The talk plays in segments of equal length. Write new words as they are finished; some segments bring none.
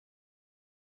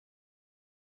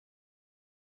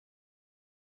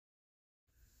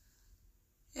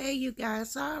Hey you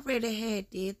guys, I already had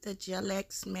did the gel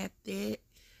X method,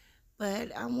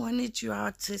 but I wanted you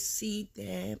all to see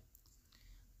that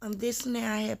on this nail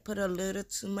I had put a little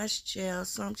too much gel,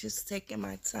 so I'm just taking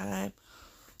my time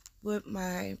with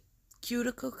my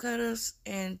cuticle cutters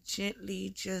and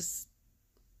gently just,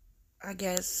 I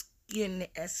guess, getting the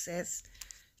excess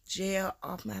gel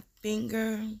off my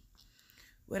finger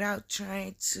without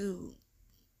trying to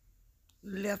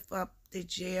lift up the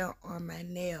gel on my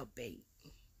nail bait.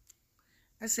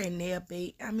 I say nail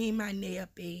bait, I mean my nail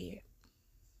bed.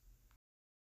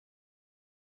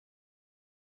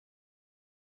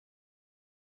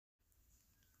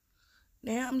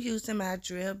 Now I'm using my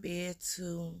drill bit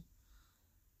to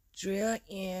drill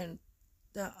in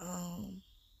the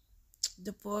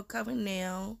full cover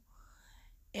nail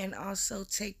and also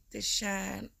take the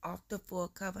shine off the full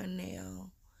cover nail.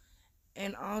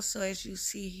 And also, as you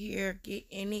see here, get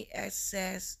any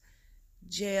excess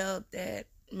gel that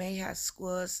may have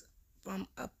squirts from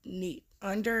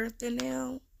under the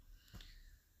nail.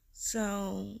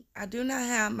 So I do not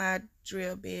have my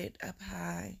drill bit up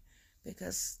high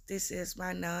because this is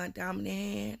my non-dominant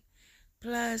hand.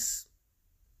 Plus,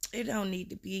 it don't need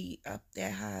to be up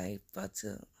that high for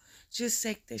to just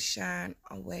take the shine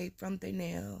away from the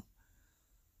nail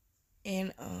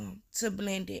and to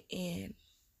blend it in.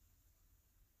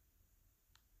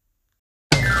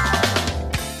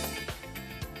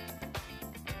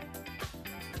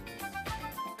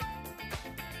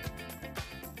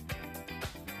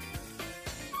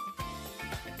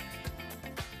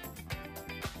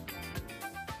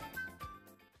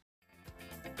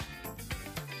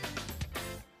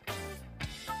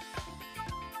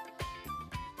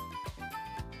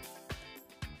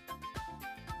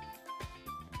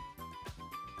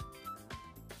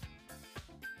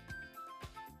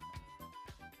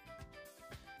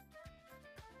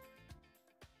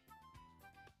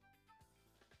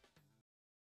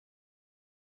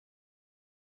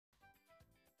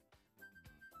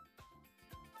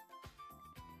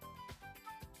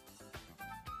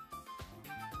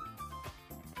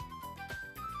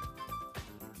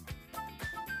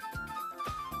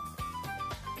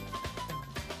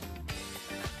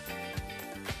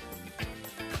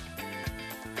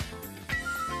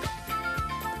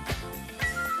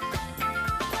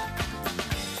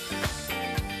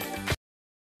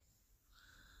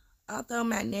 Although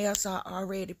my nails are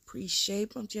already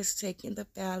pre-shaped, I'm just taking the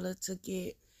filer to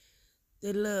get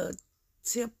the little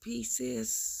tip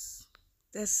pieces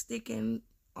that's sticking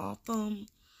off them,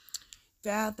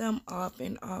 file them off,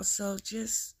 and also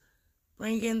just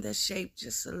bring in the shape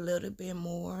just a little bit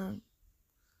more.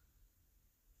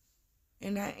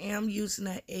 And I am using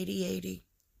an 80/80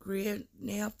 grid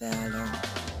nail filer.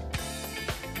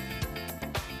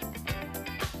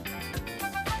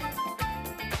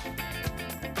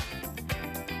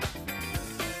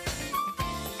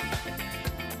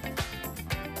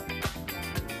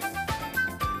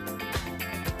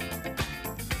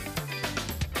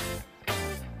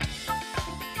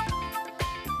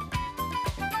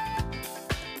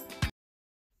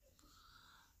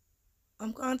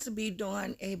 I'm going to be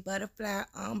doing a butterfly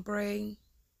ombre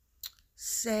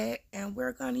set, and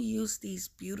we're going to use these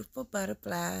beautiful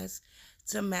butterflies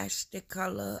to match the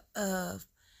color of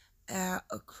our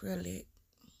acrylic.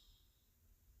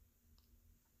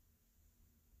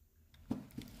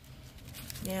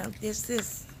 Now this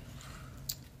is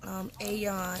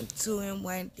Aeon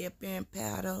 2-in-1 dipping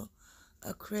paddle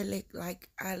acrylic. Like,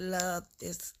 I love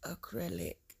this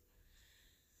acrylic.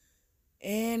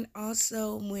 And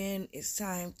also when it's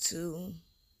time to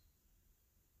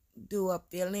do a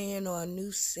fill-in or a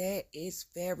new set, it's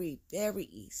very, very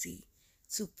easy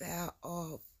to file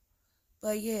off.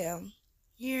 But yeah,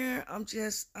 here I'm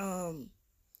just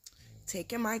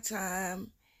taking my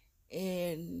time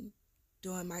and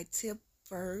doing my tip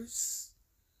first.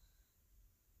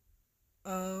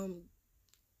 I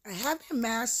haven't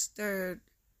mastered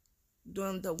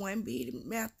doing the one bead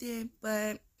method,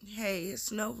 but hey,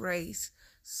 it's no race.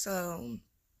 So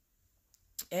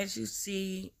as you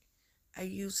see, I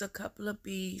use a couple of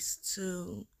beads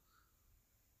to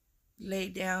lay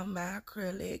down my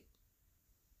acrylic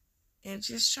and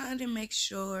just trying to make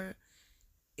sure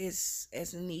it's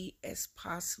as neat as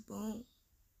possible.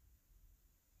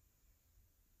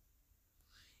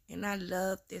 And I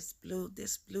love this blue.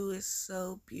 This blue is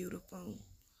so beautiful.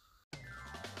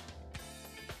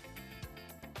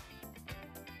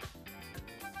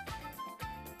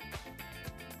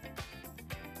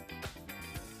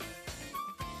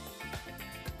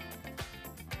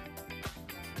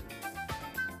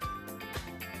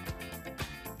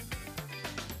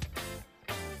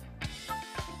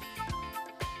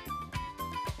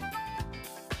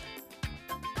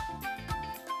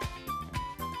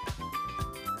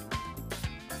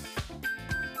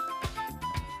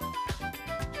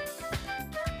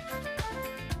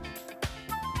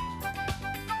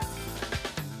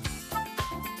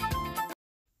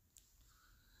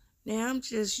 Now I'm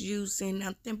just using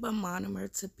nothing but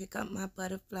monomer to pick up my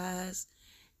butterflies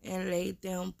and lay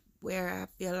them where I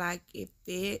feel like it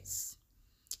fits.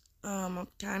 I'm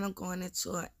kind of going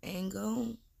into an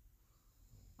angle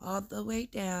all the way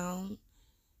down.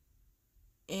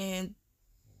 And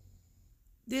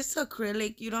this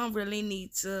acrylic, you don't really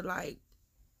need to like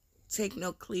take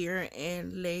no clear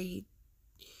and lay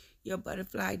your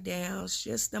butterfly down. It's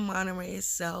just the monomer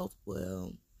itself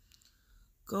will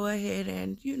go ahead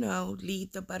and,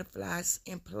 leave the butterflies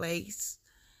in place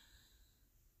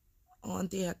on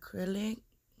the acrylic.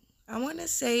 I want to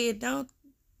say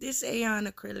this Aeon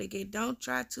acrylic, it don't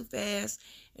dry too fast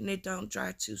and it don't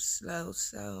dry too slow.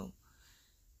 So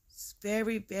it's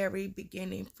very, very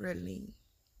beginning friendly.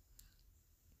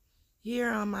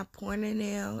 Here on my pointer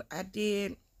nail, I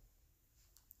did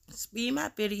speed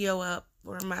my video up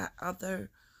for my other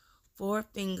 4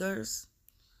 fingers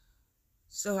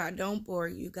so I don't bore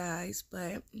you guys.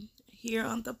 But here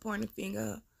on the pointer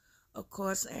finger, of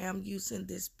course, I am using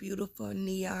this beautiful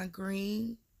neon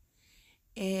green.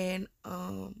 And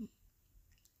I'm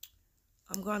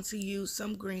going to use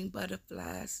some green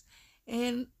butterflies.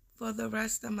 And for the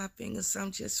rest of my fingers,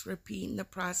 I'm just repeating the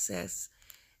process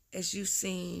as you've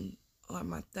seen on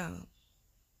my thumb.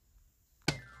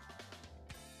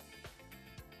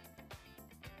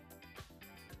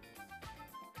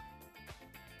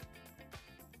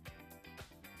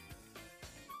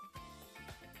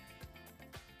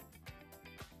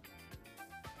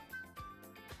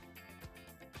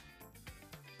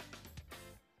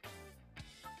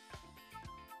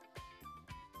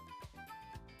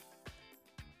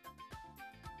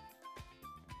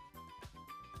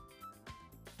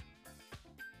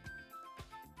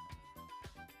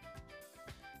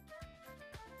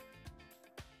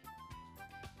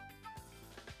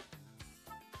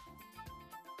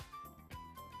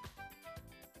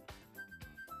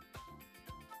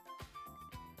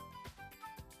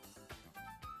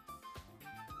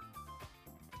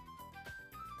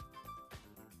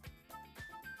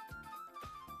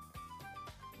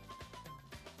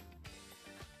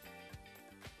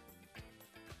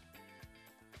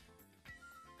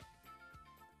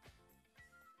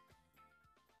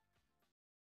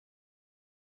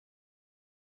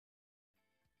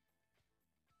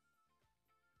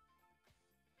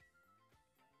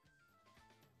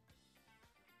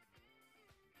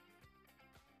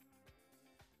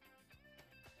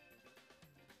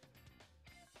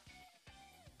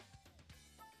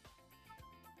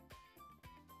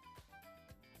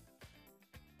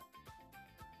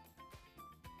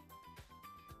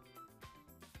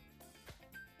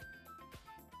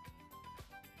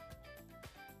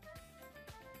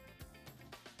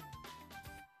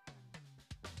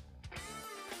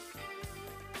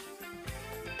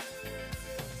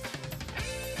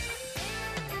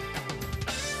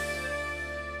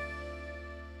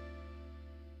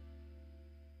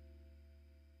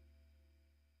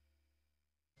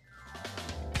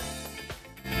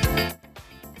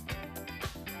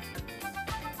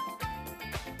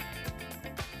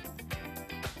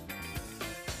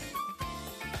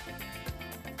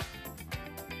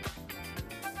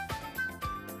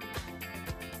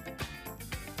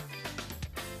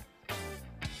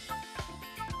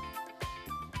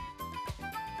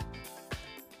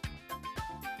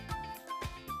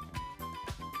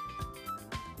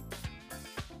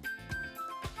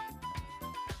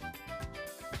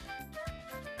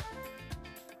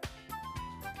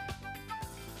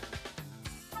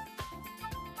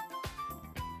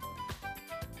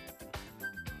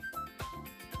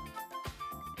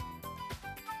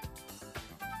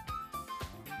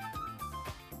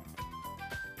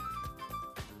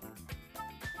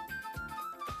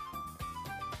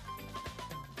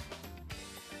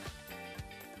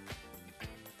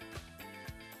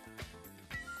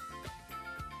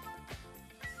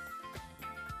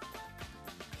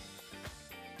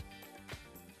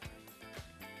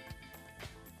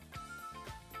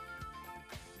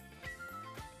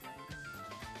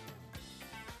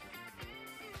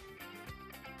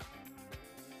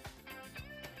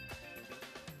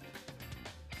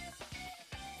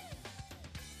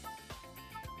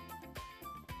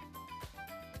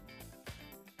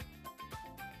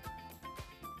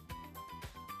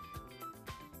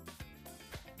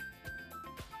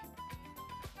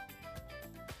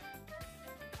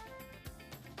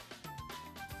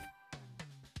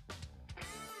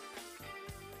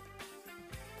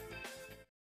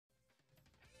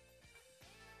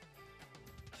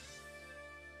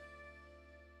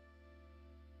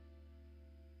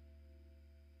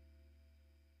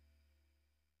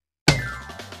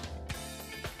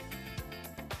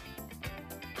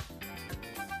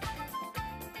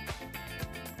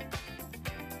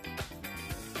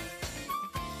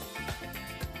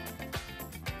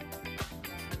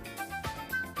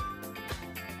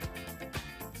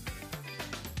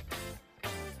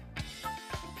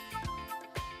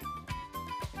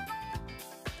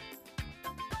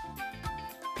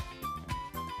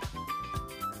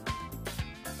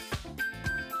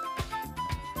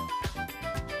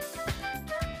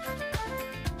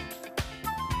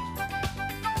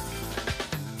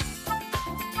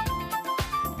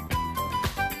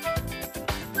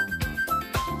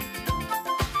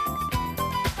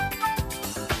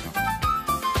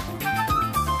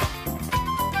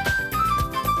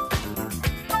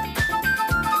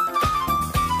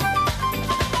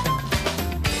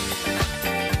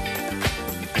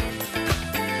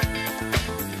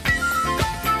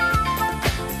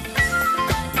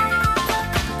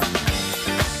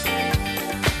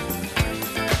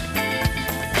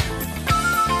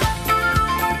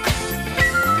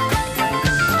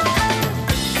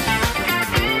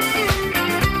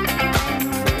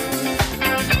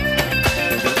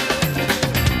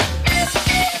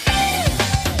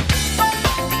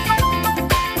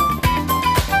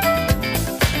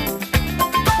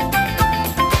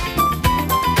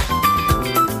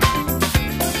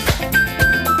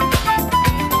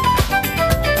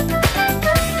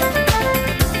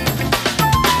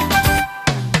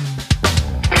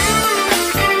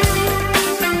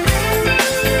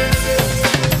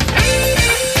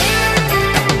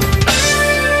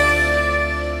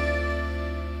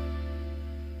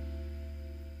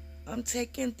 I'm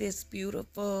taking this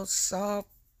beautiful soft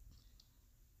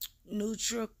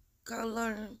neutral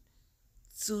color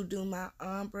to do my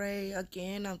ombre.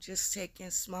 Again, I'm just taking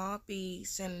small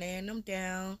beads and laying them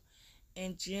down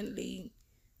and gently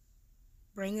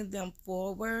bringing them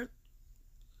forward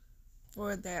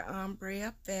for that ombre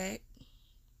effect.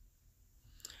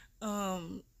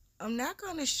 I'm not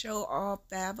going to show all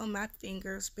 5 of my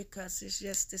fingers because it's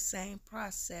just the same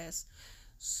process.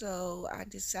 So I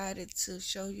decided to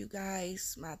show you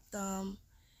guys my thumb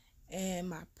and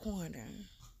my pointer.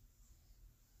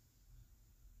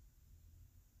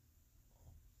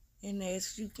 And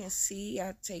as you can see,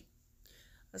 I take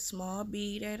a small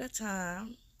bead at a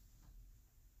time.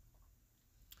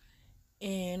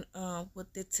 And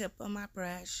with the tip of my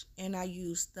brush, and I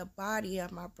use the body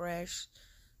of my brush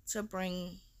to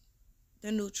bring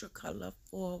the neutral color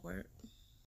forward.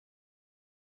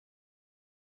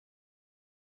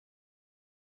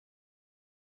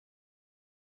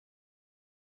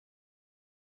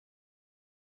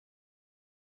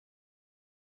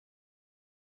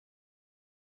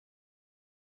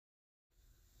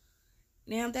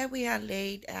 Now that we have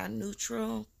laid our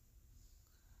neutral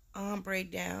ombre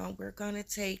down, we're going to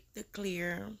take the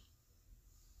clear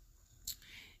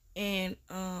and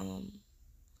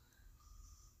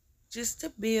just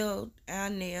to build our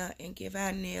nail and give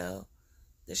our nail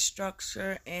the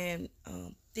structure and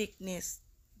thickness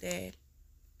that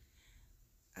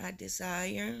I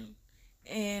desire.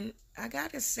 And I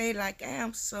gotta say, like, I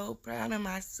am so proud of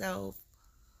myself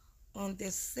on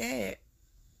this set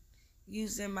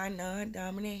using my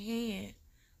non-dominant hand.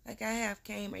 Like, I have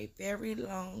came a very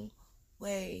long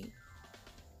way.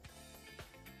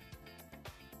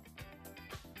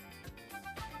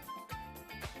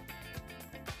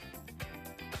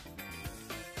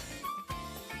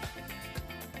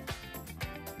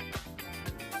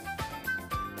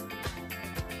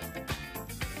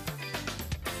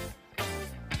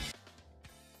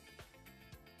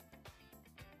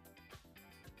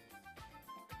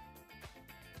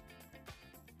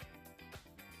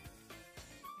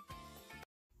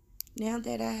 Now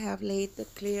that I have laid the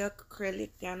clear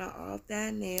acrylic down on all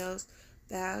the nails,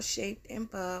 valve shaped and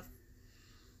buff,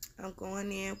 I'm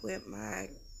going in with my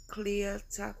clear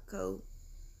top coat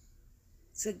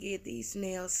to give these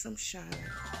nails some shine.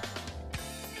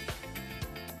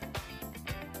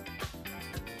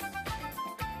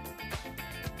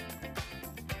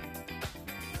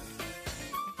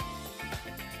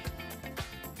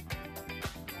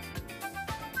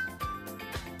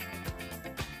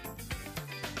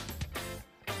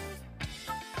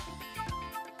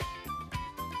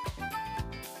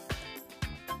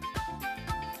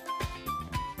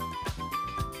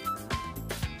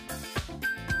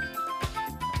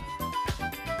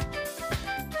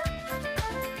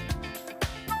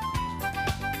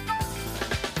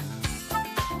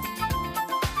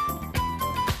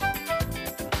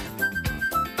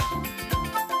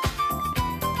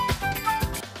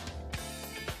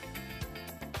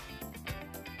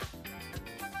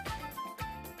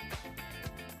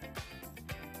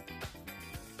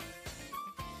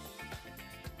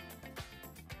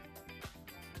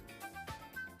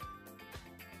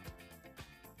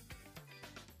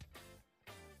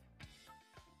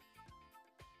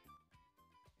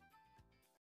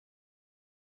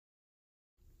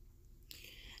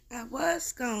 I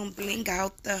was gonna bling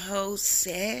out the whole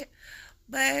set,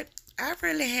 but I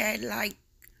really had like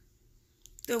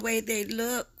the way they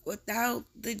look without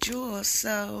the jewels.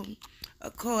 So,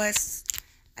 of course,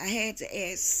 I had to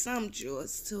add some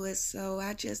jewels to it. So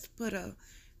I just put a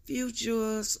few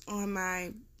jewels on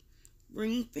my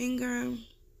ring finger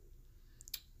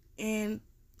and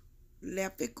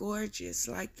left it gorgeous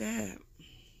like that.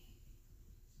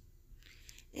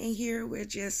 And here we're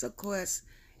just, of course,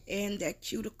 adding that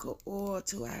cuticle oil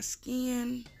to our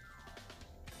skin.